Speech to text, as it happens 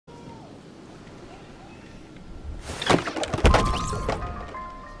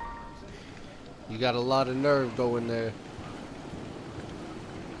got a lot of nerve going there.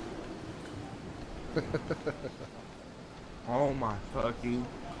 Oh my fucking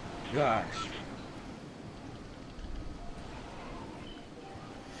gosh.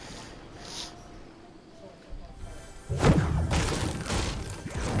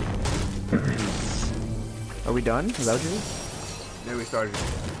 Are we done? Is that what you mean? Then we started.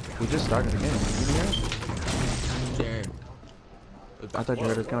 We just started again. Did you hear it? Damn. I thought you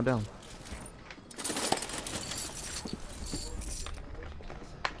heard us count down.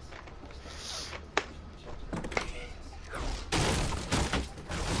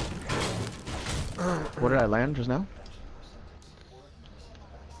 What did I land just now?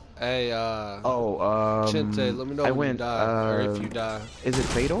 Hey, Chinte, let me know I when went, you die, or if you die. Is it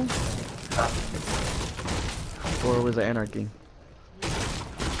fatal? Or was it anarchy?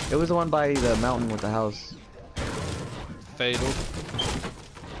 It was the one by the mountain with the house. Fatal.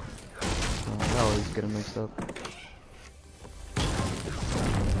 Oh, I always get them mixed up.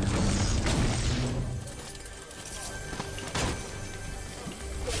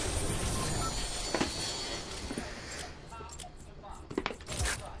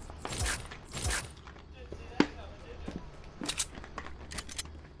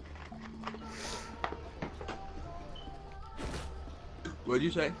 What'd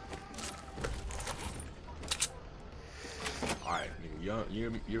you say? Alright,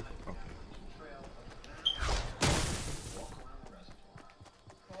 nigga, you're okay.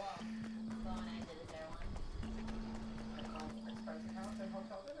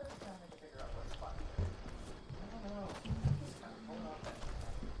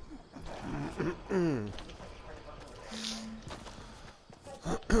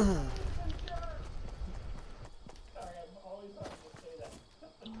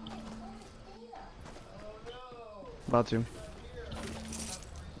 About to.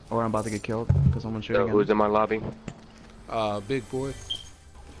 Or I'm about to get killed because someone's shooting at me. Who's in my lobby? Big boy.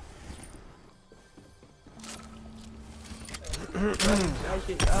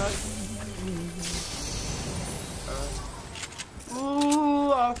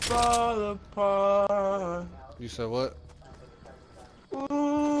 Ooh, I fall apart. You said what?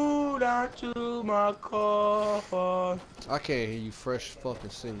 Ooh, down to my core. I can't hear you fresh fucking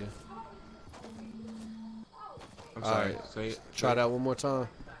singing. I'm sorry. Alright, Say it. try that one more time.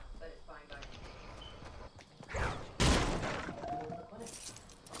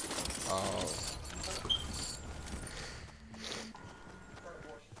 Oh.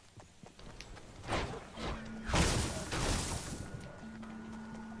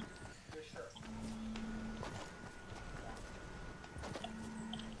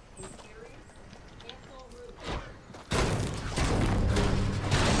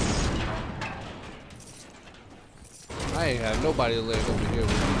 I ain't had nobody to land over here with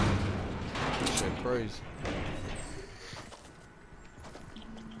me. This shit crazy.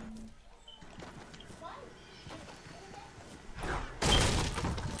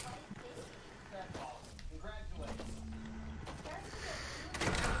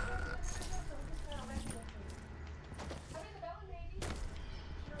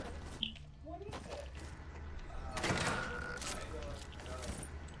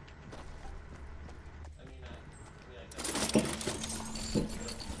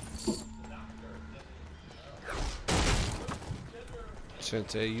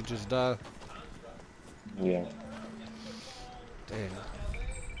 Chinte, you just died? Yeah. Damn.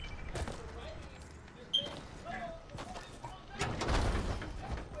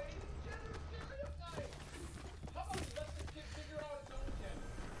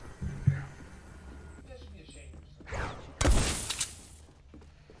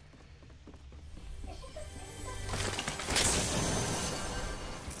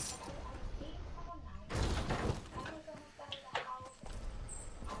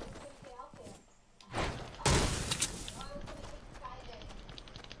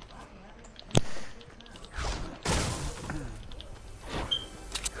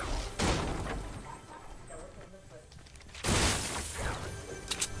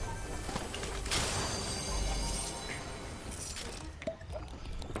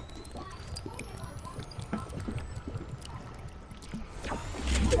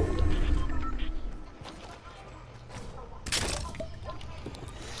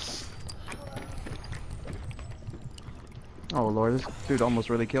 Oh lord, this dude almost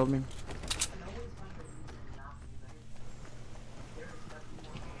really killed me.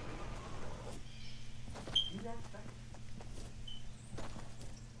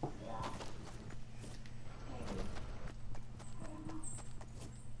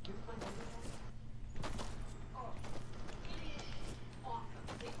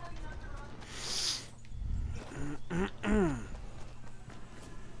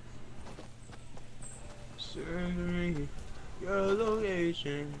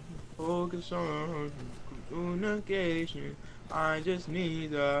 motivation. Focus on communication. I just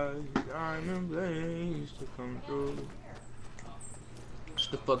need that diamond blaze to come through.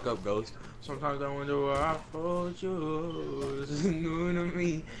 Shut the fuck up, Ghost. Sometimes I wonder where I fall you. This is new to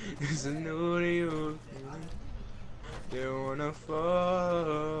me. This is new to you. They wanna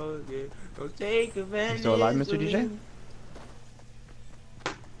forget. Don't take advantage. You still alive, Mr. DJ?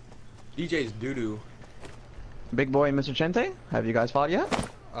 DJ's doo-doo. Big boy and Mr. Chente, have you guys fought yet?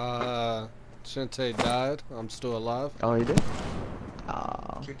 Shinte died. I'm still alive. Oh, he did?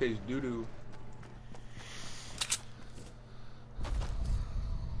 Oh. Chente's doo-doo.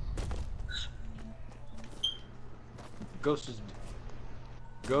 Ghost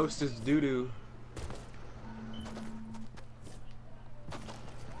is doo-doo.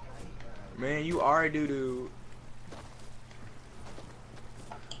 Man, you are doo-doo.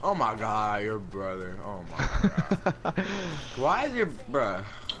 Oh my god, your brother. Oh my god. Why is your bruh?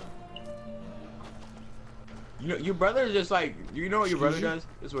 You know, your brother is just like, you know what your brother does?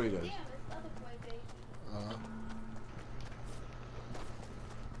 This is what he does.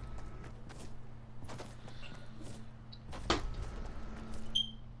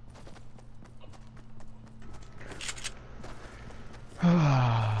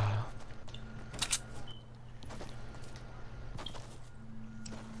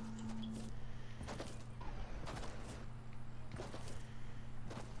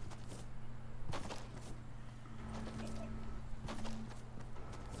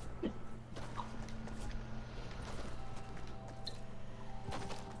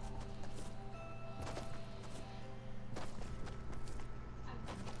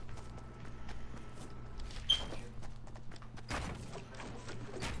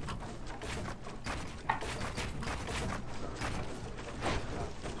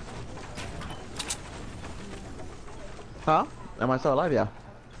 Huh? Am I still alive? Yeah.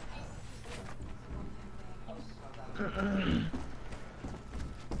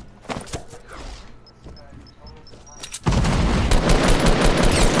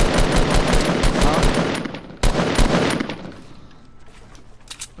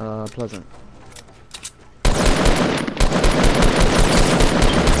 Pleasant.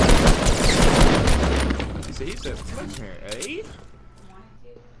 He said, eh?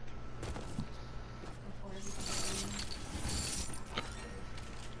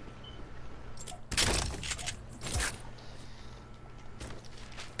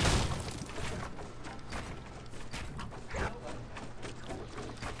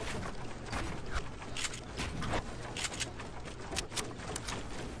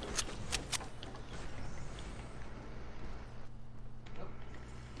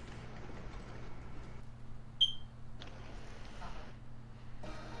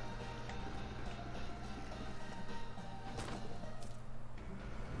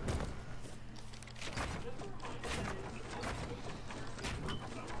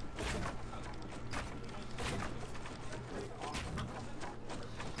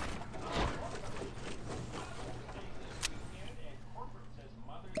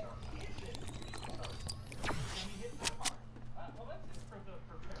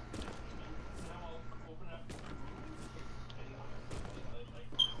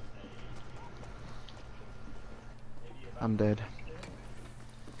 I'm dead.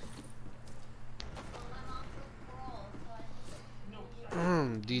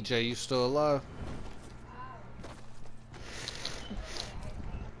 DJ, you still alive?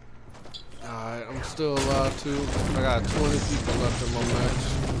 Alright, I'm still alive too. I got 20 people left in my match.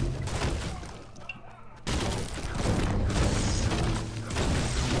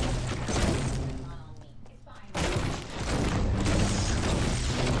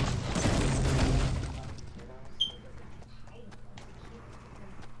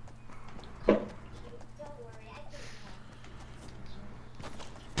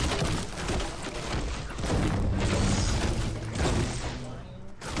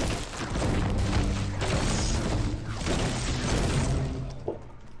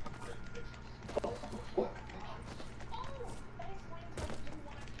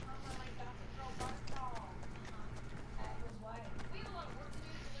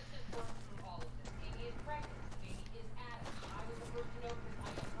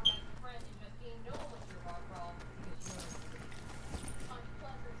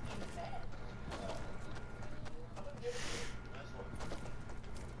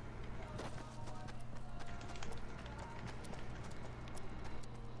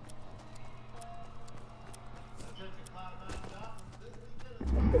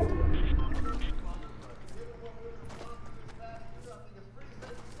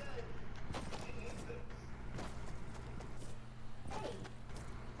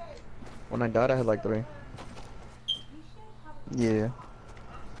 When I died, I had like 3. Yeah.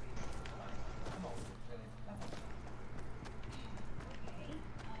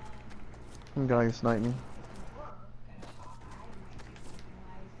 Some guy who sniped me.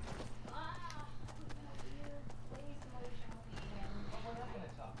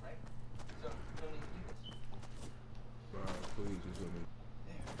 Please just let me.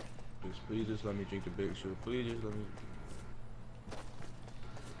 Please just let me drink the big shit. Please just let me.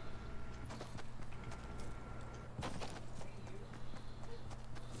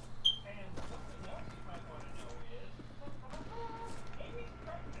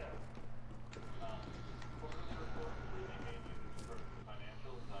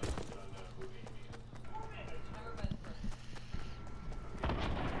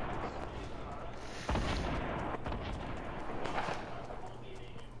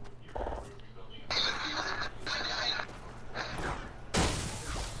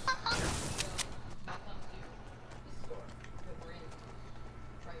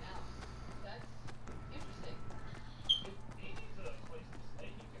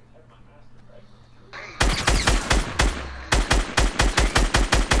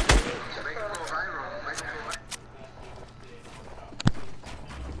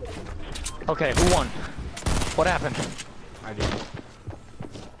 Okay, who won? What happened? I did.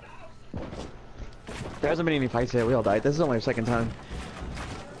 There hasn't been any fights yet. We all died. This is only our 2nd time.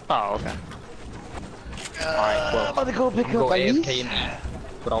 Oh, okay. Alright, well, I'm about to go pick I'm gonna up go Elise. AFK and eat,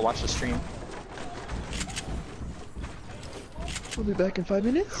 but I'll watch the stream. We'll be back in 5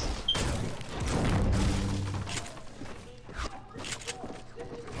 minutes.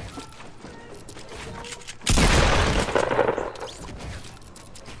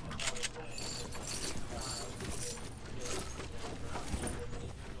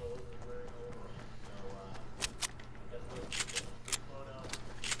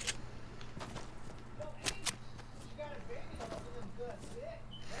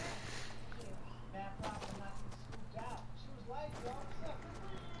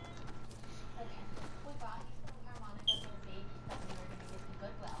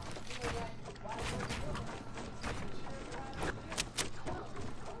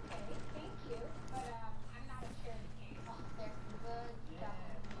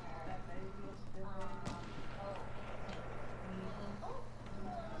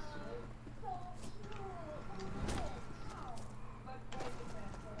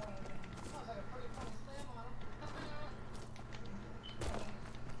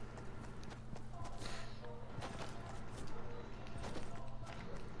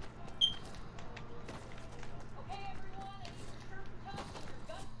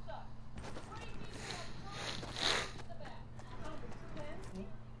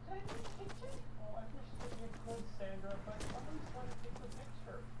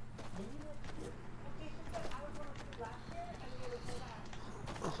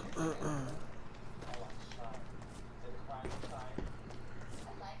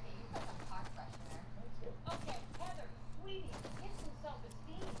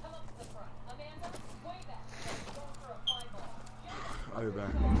 I'll be back.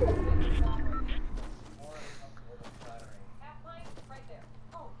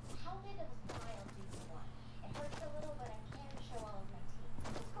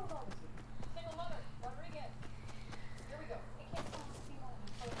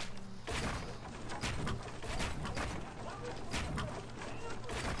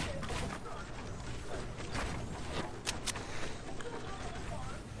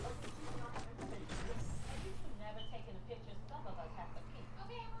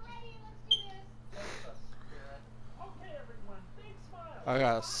 I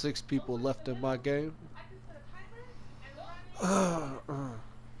got 6 people left in my game. Oh,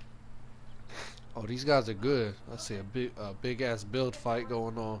 these guys are good. I see a big ass build fight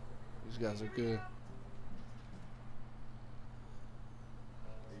going on. These guys are good.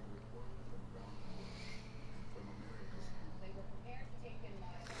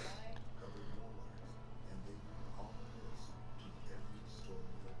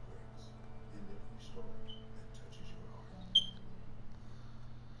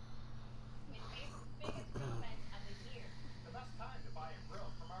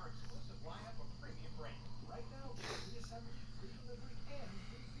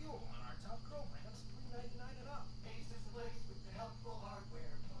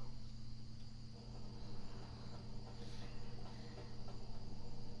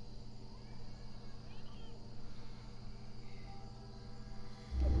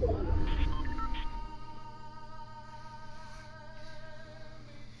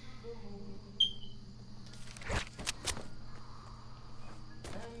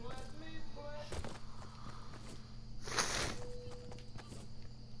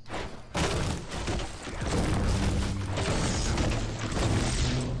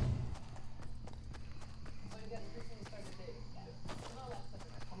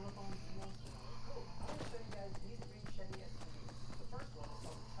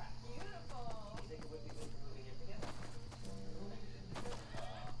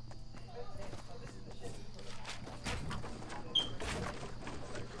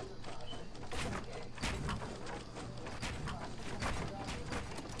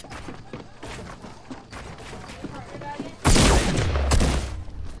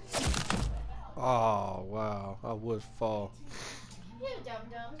 I would fall. You dum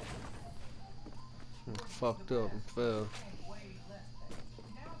dum. Fucked up and fell.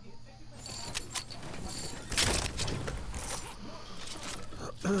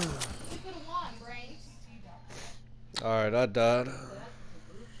 You could have won, brains. Alright, I died.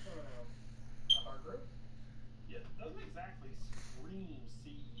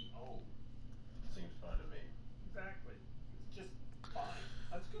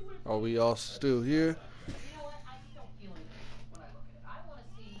 Are we all still here? You know what? I just don't feel anything when I look at it. I want to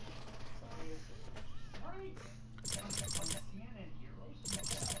see some real food. Right? CNN heroes make a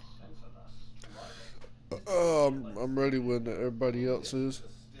sense of the struggle. I'm ready when everybody else is.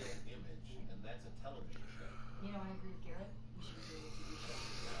 You know, I agree with Garrett. We should be doing a TV show.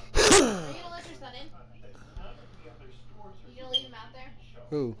 Are you gonna let your son in? You gonna leave him out there?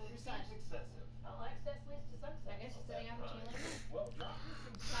 Who? Your son. Access leads to success. I guess you're sitting out here chilling.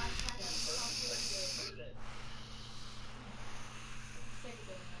 Not trying to talk to you. Sick of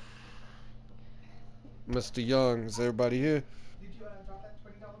doing that. Mr. Young, is everybody here? Did you drop that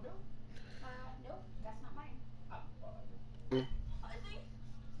 $20 bill? Nope, that's not mine. Mm. I think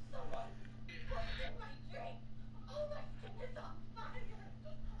someone poisoned my drink. Oh my goodness, on fire.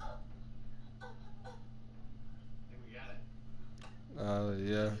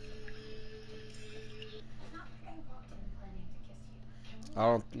 Yeah. It's not like I walked in planning to kiss you. I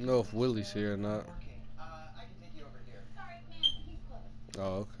don't know if Willie's here or not. I can take you over here. Sorry, man, he's close.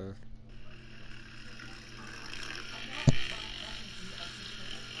 Oh, okay.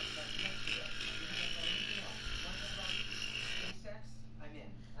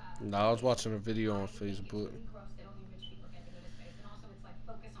 No, I was watching a video on Facebook.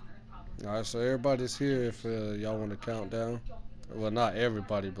 Alright, so everybody's here if y'all want to count down. Well, not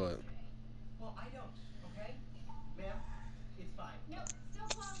everybody, but... Well, I don't, okay? Ma'am, it's fine. Nope, still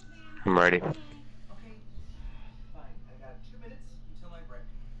closed, man. I'm ready. Okay, fine. I got 2 minutes until my break.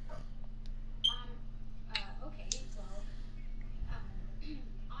 Okay, well,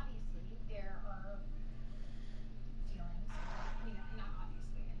 obviously there are feelings. I mean, not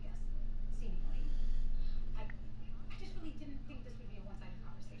obviously, I guess, seemingly. I just really didn't think this would be a one-sided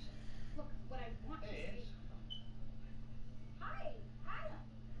conversation. Look, what I want to say... Hi, Adam.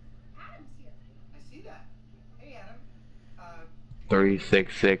 Adam's here. I see that. Hey, Adam.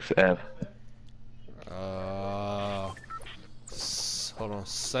 366F. Hold on.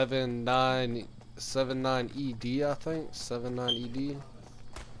 79ED, I think. 79ED.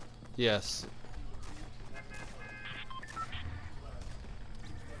 Yes.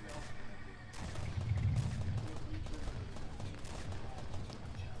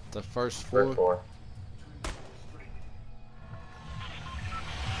 The first floor. First floor.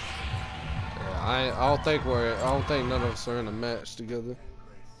 Yeah, I don't think none of us are in a match together.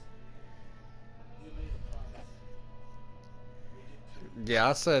 Yeah,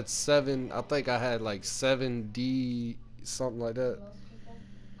 I said 7. I think I had like 7D, something like that. Most people,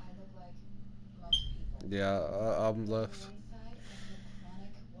 I look like most people. Yeah, I'm left. Inside, I feel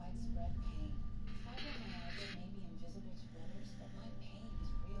chronic, widespread pain. Fibromyalgia may be invisible to others, but my pain is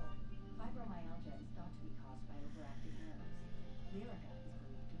real. Fibromyalgia is thought to be caused by overactive nerves. Lyrica is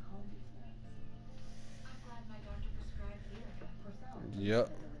believed to calm these nerves. I'm glad my doctor prescribed Lyrica. For some, Yep.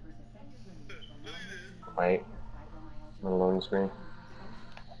 it delivers effective relief from non-routine Wait. fibromyalgia. My loading screen. Lyrica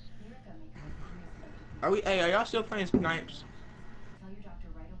may cause serious addictive Are we? Hey, are y'all still playing Snipes? Tell your doctor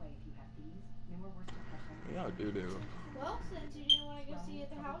right away if you have these, new or worse depression. Y'all do. Well, since you didn't want to go see at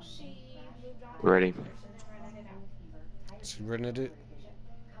the house, she moved on. Ready. And then rented it out. She rented it.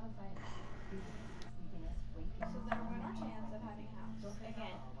 Common side effects, dizziness, sleepiness, weight gain, So then we're in our chance of having a house don't drink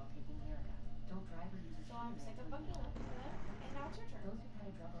again. alcohol while taking Lyrica. Don't drive or use a So I'm sick of stimulant fucking until up you for them, and now it's your turn. Those who've had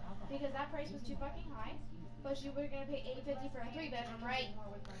a drug or alcohol Because that price was too fucking high, but you were gonna pay $850 for a 3-bedroom, right?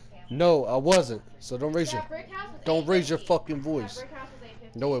 No, I wasn't. So don't raise your That brick house was don't raise your $850. fucking That voice. brick house was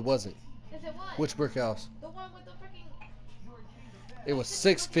 $850. No, it wasn't. Yes, it was. Which brick house? The one with the freaking. It was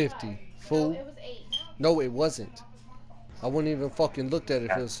 $650. Fool. No, it was 8. No, it wasn't. I wouldn't even fucking looked at it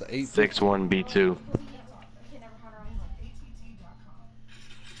if it was 8. 61B2. You can never hunt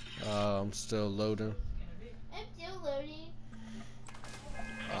around. I'm still loading. I'm still loading.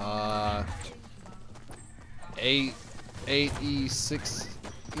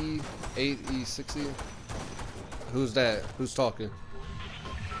 8E6E 8E6E. Who's that? Who's talking?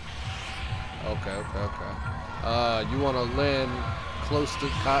 Okay. You want to land close to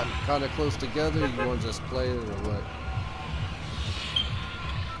kind of close together? Or you want to just play it or what?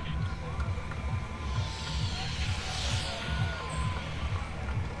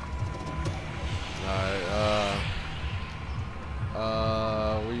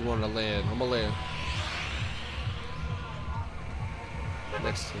 Alright, where you want to land? I'm gonna land.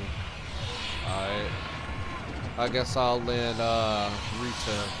 Alright. I guess I'll land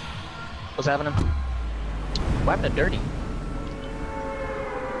retail. What's happening? What happened to Dirty?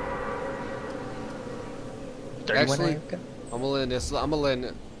 Dirty Actually, went AFK? I'm gonna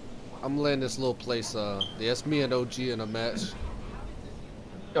land this little place. Yeah, it's me and OG in a match.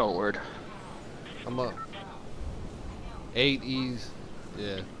 Oh, word. I'm up 8 E's.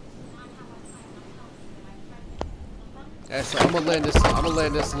 Yeah. Actually, I'm gonna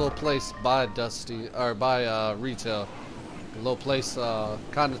land this little place by Dusty or by retail. A little place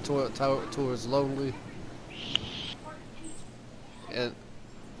kind of towards Lonely. And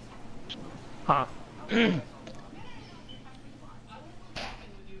Huh.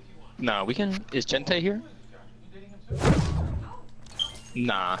 Nah, we can. Is Gente here?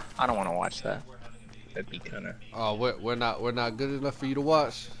 Nah, I don't want to watch that. That'd be kind of. oh, we're not good enough for you to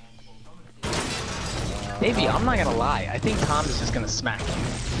watch. Maybe, I'm not gonna lie. I think Tom is just gonna smack you.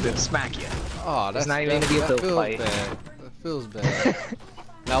 He's gonna smack you. Oh, that's not even gonna be a that build feels fight. bad. That feels bad.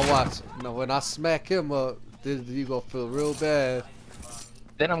 Now watch. Now when I smack him up, then you gonna feel real bad.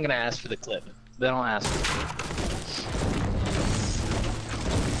 Then I'm gonna ask for the clip. Then I'll ask for the clip.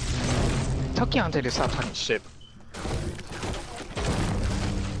 Tell Keontae to stop talking shit.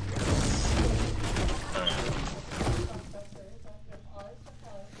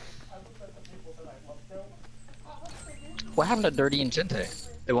 What happened to Dirty and Gente?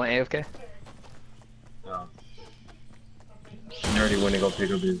 They went AFK? Dirty went to go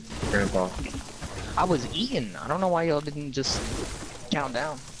pick up his grandpa. I was eating. I don't know why y'all didn't just count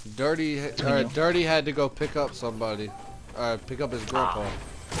down. Dirty had to go pick up somebody. Pick up his grandpa.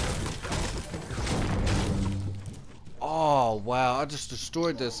 Oh wow! I just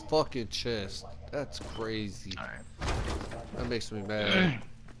destroyed this fucking chest. That's crazy. Alright. That makes me mad.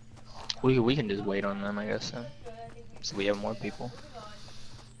 We can just wait on them, I guess. So we have more people.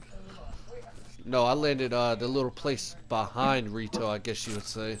 No, I landed the little place behind retail, I guess you would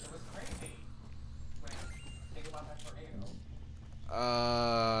say.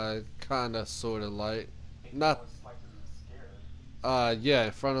 Kinda, sorta, like, not. Yeah,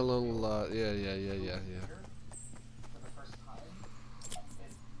 in front of little. Yeah.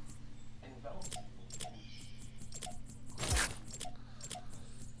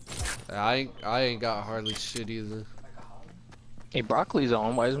 I ain't got hardly shit either. Hey, Broccoli's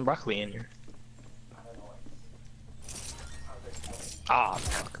on. Why isn't Broccoli in here? Ah,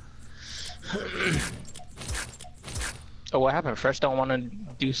 fuck. Oh, what happened? Fresh don't want to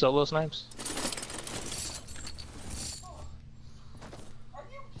do solo snipes?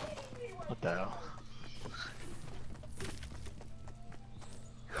 What the hell?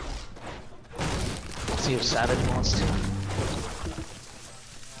 Let's see if Savage wants to.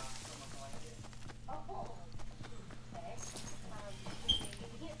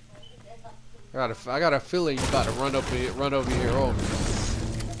 I got a feeling you about to run over here on me.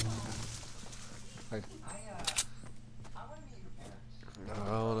 I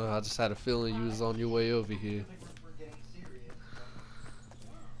don't know. I just had a feeling you was on your way over here.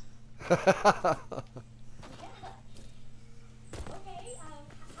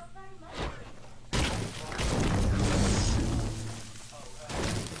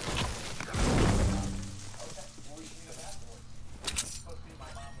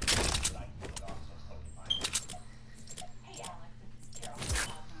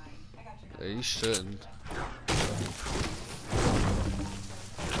 Yeah, you shouldn't.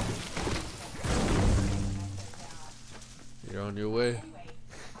 You're on your way.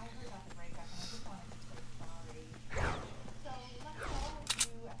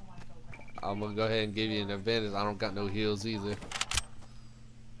 I'm gonna go ahead and give you an advantage. I don't got no heals either.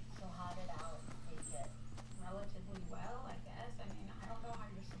 So how did Alex take it? Relatively well, I guess. I mean, I don't know how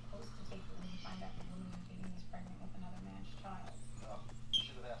you're supposed to take it when you find out the woman you're dating is pregnant with another man's child. Oh, you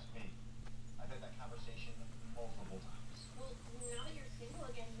should have asked me. I've had that conversation multiple times. Well, now that you're single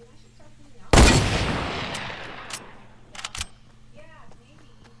again, you guys should start hanging out. Yeah, maybe.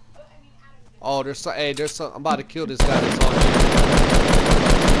 But I mean, Adam. Oh, there's some. I'm about to kill this guy that's on here.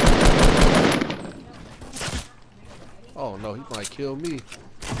 Oh no, he might kill me.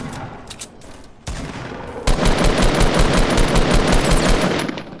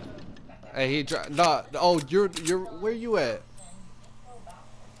 Hey, nah. Oh, you're. Where you at?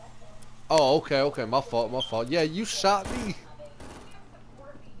 Oh, okay. My fault. Yeah, you shot me.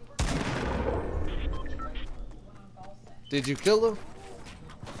 Did you kill him?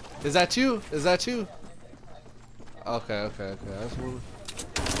 Is that you? Okay. That's one.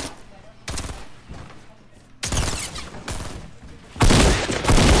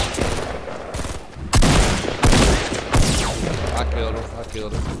 I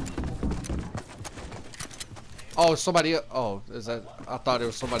killed him. Oh, somebody else. Oh, is that? I thought there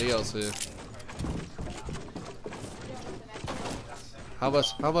was somebody else here. How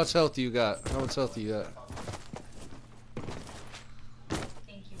much health you got? How much health you got?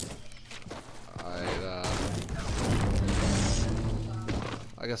 Alright,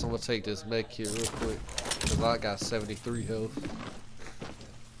 I guess I'm gonna take this med kit real quick. Cause I got 73 health.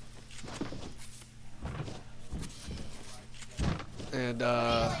 And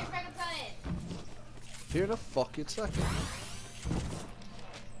here in a fucking second.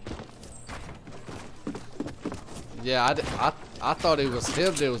 Yeah, I thought it was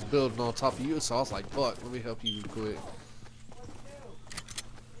him that was building on top of you, so I was like, fuck, let me help you real quick.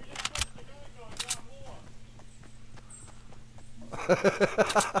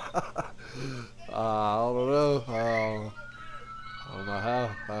 I don't know. I don't know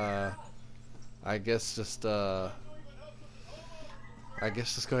how. I guess just go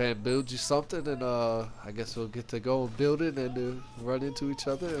ahead and build you something, and I guess we'll get to go and build it and run into each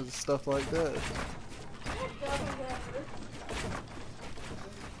other and stuff like that.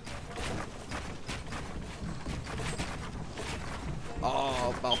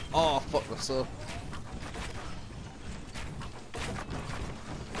 Oh, fuck myself.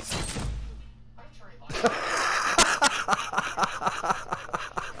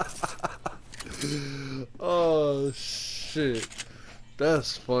 Oh shit,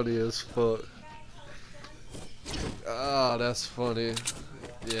 that's funny as fuck. Ah, that's funny.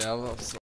 Yeah, I'm